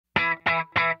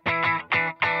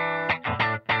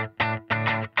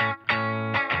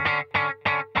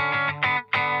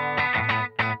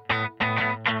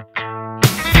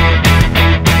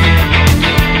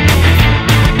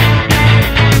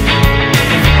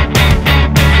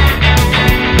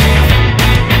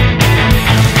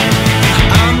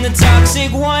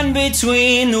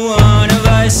between the one of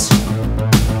us.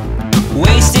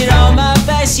 Wasted all my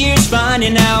best years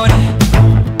finding out.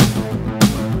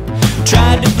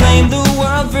 Tried to blame the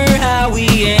world for how we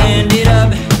ended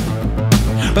up,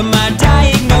 but my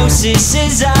diagnosis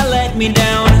is I let me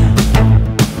down.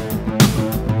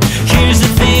 Here's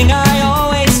the thing, I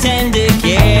always tend to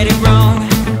get it wrong.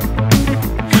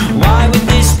 Why would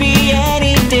this be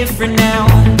any different now?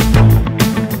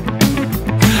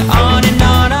 On and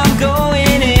on I'm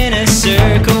going in a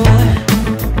circle,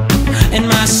 and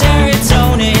my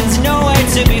serotonin's nowhere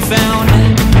to be found.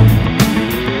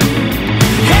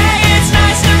 Hey, it's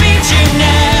nice to meet you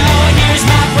now. Here's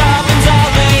my problems all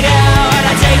laid out.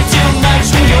 I take too much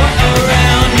when you're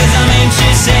around, 'cause I'm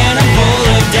anxious and I'm full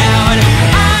of doubt.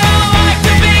 I don't like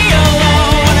to be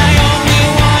alone, I only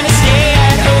wanna stay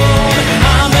at home.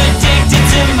 I'm addicted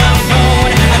to my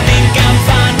phone. I think I'm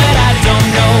fine but I don't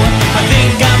know. I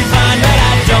think I'm fine but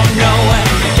I don't know.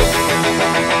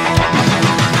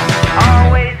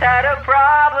 Always had a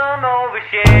problem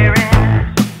oversharing.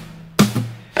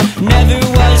 Never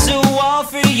was a wall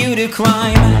for you to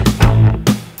climb.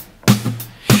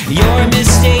 Your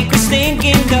mistake was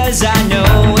thinking, 'cause I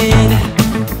know it,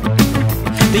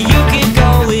 that you could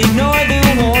go ignore the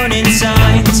warning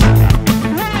signs.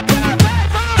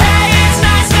 Hey, it's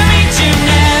nice to meet you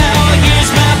now.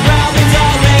 Here's my problems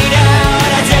all laid out.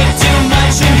 I take too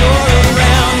much when you're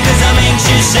around, 'cause I'm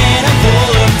anxious and I'm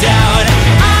full of doubt.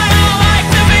 I don't like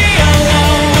to be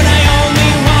alone, I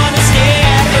only wanna stay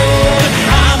at home.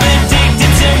 I'm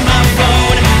addicted to my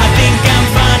phone. I think I'm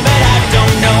fine but I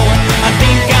don't know. I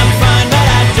think I'm fine but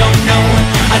I don't know.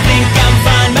 I think I'm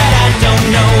fine but I don't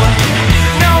know.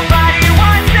 Nobody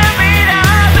wants to be the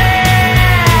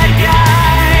bad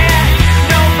guy.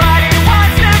 Nobody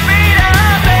wants to be the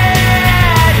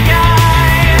bad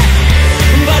guy.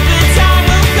 But the time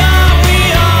will come, we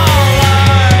all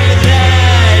are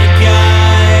that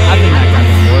guy. I've been that guy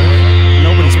before.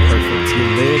 Nobody's perfect. You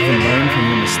live and learn from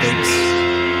your mistakes.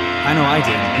 I know I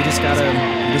did. You just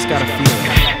gotta feel it.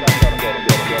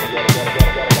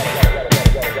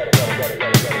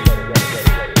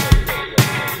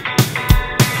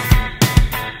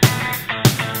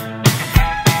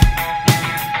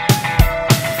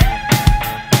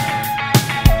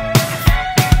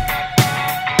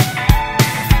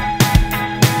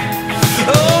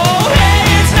 Oh, hey,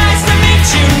 it's nice to meet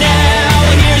you now.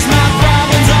 Here's my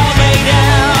problems all laid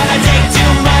out. I take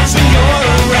too much when you're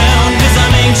around, 'cause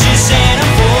I'm anxious and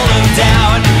I'm full of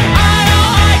doubt. I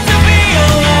don't like to be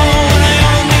alone, I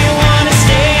only wanna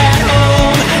stay at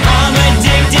home. I'm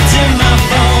addicted to my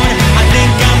phone. I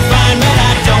think I'm fine but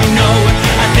I don't know.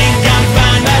 I think I'm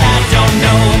fine but I don't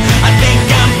know. I think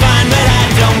I'm fine but I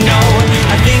don't know.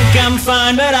 I think I'm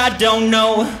fine but I don't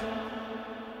know.